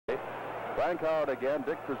Frank Howard again.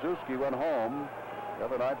 Dick Krasuski went home the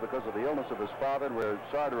other night because of the illness of his father, and we're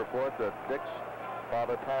sorry to report that Dick's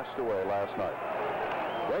father passed away last night.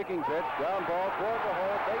 Breaking pitch, ground ball toward the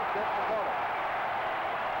hole, base hit McCullough.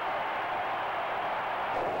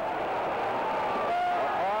 A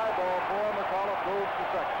fly ball for McCullough moves to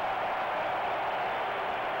second.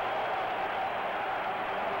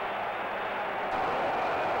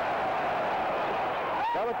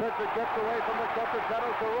 Another pitcher gets away from the catcher.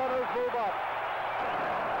 Settles. The runners move up.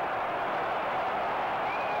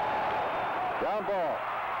 Ground ball.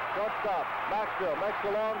 Shortstop. Maxwell makes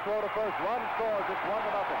the long throw to first. Run scores. It's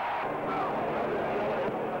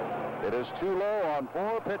 1-0. It is too low on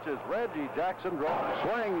 4 pitches. Reggie Jackson draws.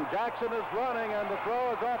 Swing. Jackson is running, and the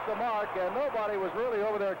throw is off the mark, and nobody was really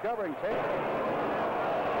over there covering Taylor.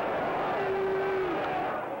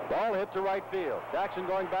 Ball hit to right field. Jackson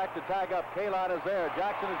going back to tag up. Kaline is there.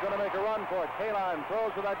 Jackson is going to make a run for it. Kaline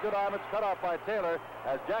throws with that good arm. It's cut off by Taylor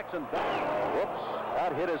as Jackson. Whoops,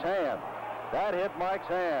 that hit his hand. That hit Mike's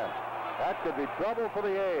hand. That could be trouble for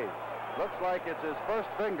the A's. Looks like it's his first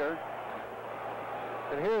finger.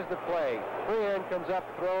 And here's the play. Freehan comes up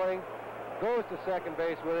throwing, goes to second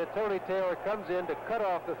base with it. Tony Taylor comes in to cut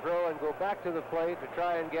off the throw and go back to the plate to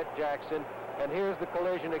try and get Jackson. And here's the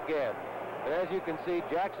collision again. And as you can see,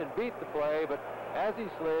 Jackson beat the play, but as he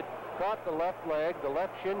slid, caught the left leg, the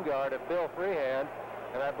left shin guard of Bill Freehan,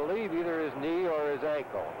 and I believe either his knee or his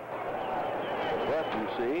ankle. But you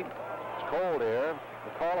see, it's cold here.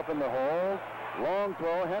 The call up in the hole. Long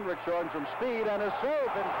throw. Hendrick showing some speed and is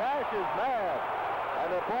safe, and Cash is mad. And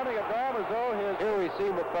they're pointing at Balmazo. Here we see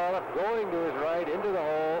McCullough going to his right into the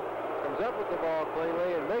hole, comes up with the ball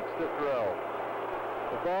cleanly and makes the throw.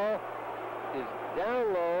 The ball is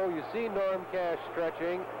down low. You see Norm Cash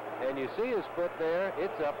stretching, and you see his foot there.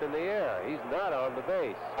 It's up in the air. He's not on the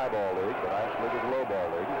base. High ball league, but actually it's low ball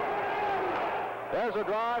league. There's a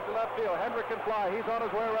drive to left field. Hendrick can fly. He's on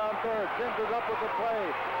his way around third. Sims is up with the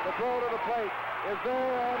play. The throw to the plate is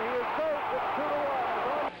there, and he is safe. It's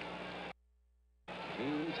 2-1.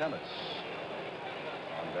 Team tennis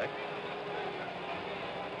on deck.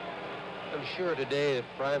 I'm sure today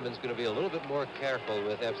Fryman's going to be a little bit more careful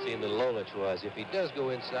with Epstein than Lolich was. If he does go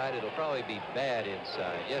inside, it'll probably be bad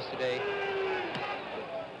inside. Yesterday,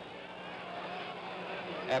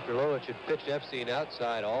 after Lolich had pitched Epstein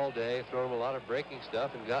outside all day, thrown him a lot of breaking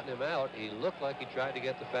stuff and gotten him out, he looked like he tried to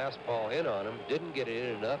get the fastball in on him, didn't get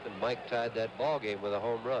it in enough, and Mike tied that ball game with a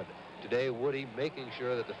home run. Today, Woody, making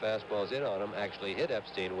sure that the fastball's in on him, actually hit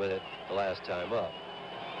Epstein with it the last time up.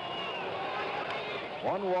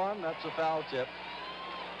 1-1, that's a foul tip.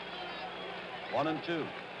 1-2.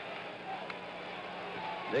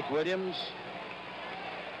 Dick Williams.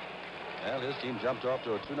 Well, his team jumped off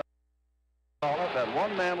to a 2-0 call-up and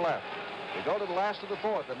 1 man left. We go to the last of the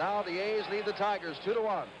 4th, and now the A's lead the Tigers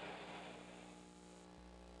 2-1.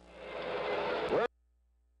 We're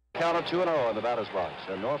count of 2-0 in the batter's box,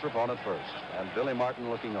 and Northrop on at first, and Billy Martin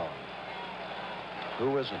looking on.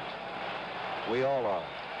 Who isn't? We all are.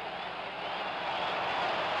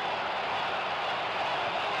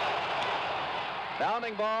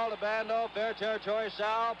 Bounding ball to Bando, fair territory.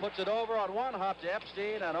 Sal puts it over on 1 hop to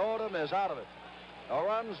Epstein, and Odom is out of it. No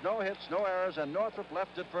runs, no hits, no errors, and Northrop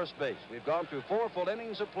left at first base. We've gone through 4 full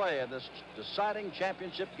innings of play in this deciding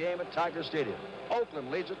championship game at Tiger Stadium.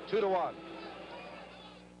 Oakland leads it 2-1.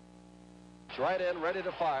 It's right in, ready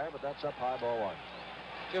to fire, but that's up high, ball 1.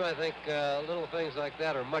 Jim, I think little things like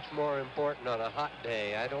that are much more important on a hot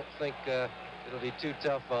day. I don't think it'll be too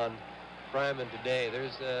tough on Fryman today.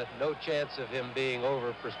 There's no chance of him being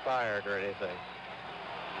over-perspired or anything.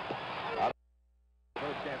 No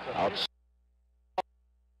chance of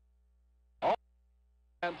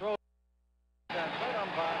and throw and play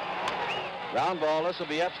umpire. Ground ball. This will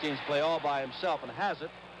be Epstein's play all by himself, and has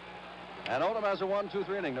it. And Odom has a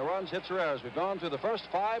 1-2-3 inning. No runs, hits, or errors. We've gone through the first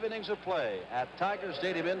 5 innings of play at Tiger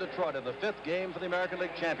Stadium in Detroit in the 5th game for the American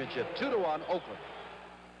League Championship. 2-1 Oakland.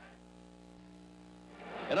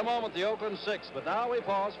 In a moment, the Oakland 6, but now we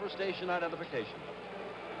pause for station identification.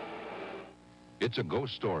 It's a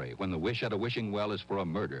ghost story when the wish at a wishing well is for a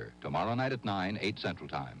murder. Tomorrow night at 9, 8 Central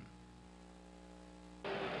Time.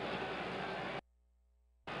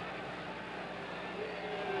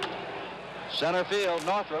 Center field,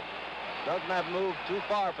 Northrop doesn't have moved too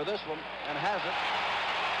far for this one, and has it.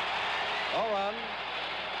 No run,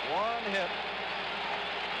 1 hit,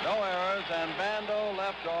 no errors, and Bando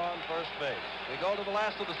left on first base. We go to the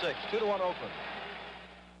last of the 6, 2-1 Oakland.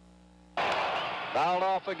 Fouled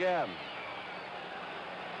off again.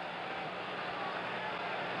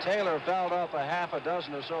 Taylor fouled off a half a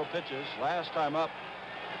dozen or so pitches. Last time up,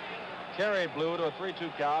 carried Blue to a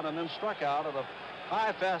 3-2 count and then struck out at a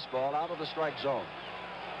high fastball out of the strike zone.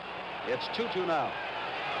 It's 2-2 now.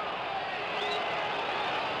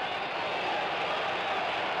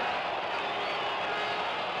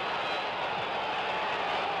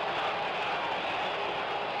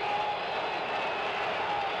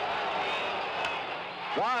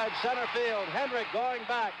 Wide center field. Hendrick going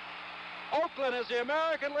back. Oakland is the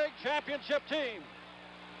American League Championship team.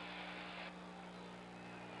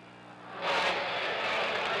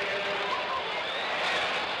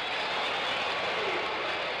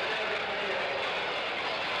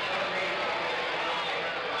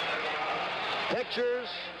 Pictures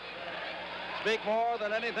speak more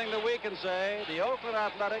than anything that we can say. The Oakland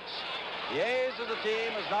Athletics, the A's as a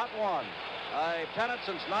team, has not won a pennant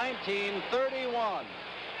since 1931.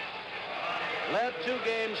 Led 2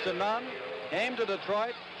 games to none. Came to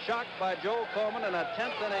Detroit, shocked by Joe Coleman in a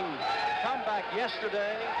 10th inning comeback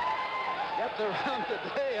yesterday. Get the run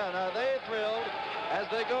today, and are they thrilled as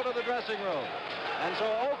they go to the dressing room. And so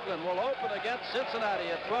Oakland will open against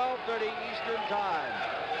Cincinnati at 12:30 Eastern Time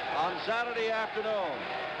on Saturday afternoon.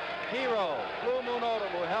 Hero, Blue Moon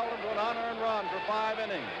Odom, who held him to an unearned run for 5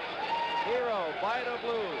 innings. Hero, Vida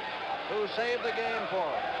Blue, who saved the game for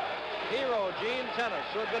him. Hero, Gene Tennis,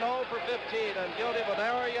 who had been 0 for 15 and guilty of an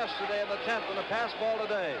error yesterday in the 10th and a pass ball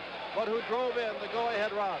today, but who drove in the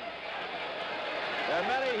go-ahead run. There are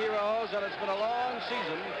many heroes, and it's been a long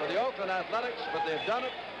season for the Oakland Athletics, but they've done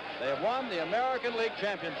it. They have won the American League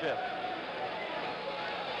Championship.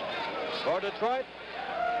 For Detroit,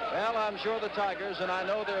 well, I'm sure the Tigers, and I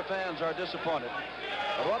know their fans, are disappointed.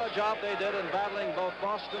 But what a job they did in battling both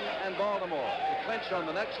Boston and Baltimore to clinch on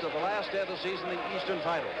the next of the last day of the season the Eastern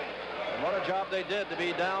title. And what a job they did to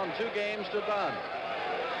be down 2 games to none.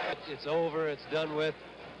 It's over. It's done with.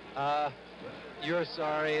 You're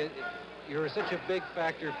sorry. You're such a big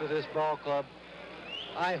factor for this ball club.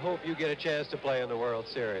 I hope you get a chance to play in the World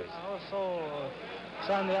Series. Also,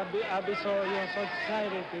 Sandy, I'll be so so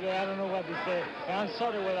excited today. I don't know what to say. And I'm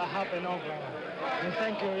sorry what happened in Oakland. And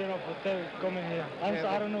thank you, for coming here.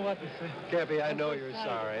 I don't know what to say. Cappy, I know you're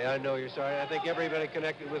sorry. I know you're sorry. I think everybody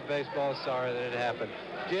connected with baseball is sorry that it happened.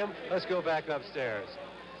 Jim, let's go back upstairs.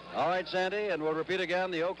 All right, Sandy, and we'll repeat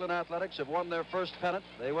again. The Oakland Athletics have won their first pennant.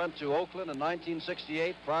 They went to Oakland in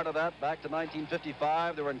 1968. Prior to that, back to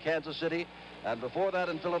 1955, they were in Kansas City. And before that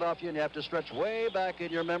in Philadelphia, and you have to stretch way back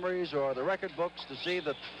in your memories or the record books to see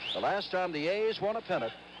that the last time the A's won a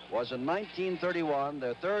pennant was in 1931,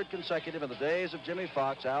 their 3rd consecutive in the days of Jimmy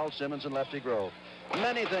Fox, Al Simmons, and Lefty Grove.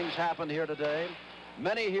 Many things happened here today.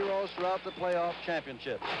 Many heroes throughout the playoff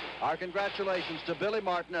championship. Our congratulations to Billy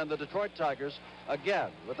Martin and the Detroit Tigers,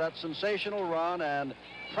 again, with that sensational run and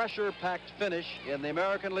pressure-packed finish in the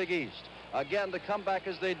American League East. Again, to come back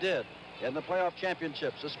as they did in the playoff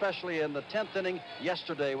championships, especially in the 10th inning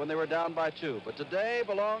yesterday when they were down by 2. But today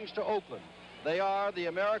belongs to Oakland. They are the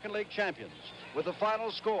American League champions with the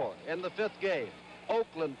final score in the 5th game.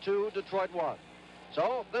 Oakland 2, Detroit 1.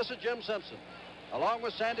 So this is Jim Simpson, along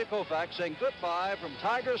with Sandy Koufax, saying goodbye from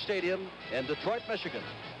Tiger Stadium in Detroit, Michigan.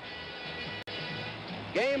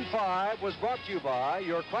 Game 5 was brought to you by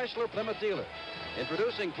your Chrysler Plymouth dealer,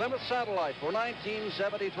 introducing Plymouth Satellite for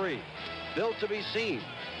 1973. Built to be seen,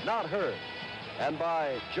 not heard. And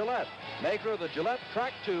by Gillette, maker of the Gillette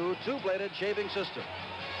Track 2 two-bladed shaving system.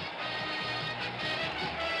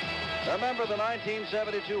 Remember, the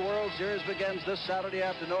 1972 World Series begins this Saturday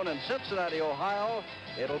afternoon in Cincinnati, Ohio.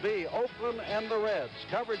 It'll be Oakland and the Reds.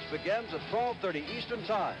 Coverage begins at 12:30 Eastern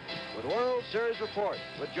Time with World Series Report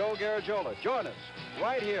with Joe Garagiola. Join us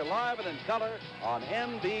right here, live and in color on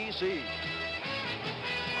NBC.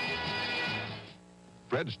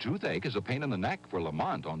 Fred's toothache is a pain in the neck for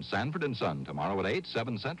Lamont on Sanford & Son tomorrow at 8,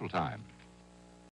 7 Central Time.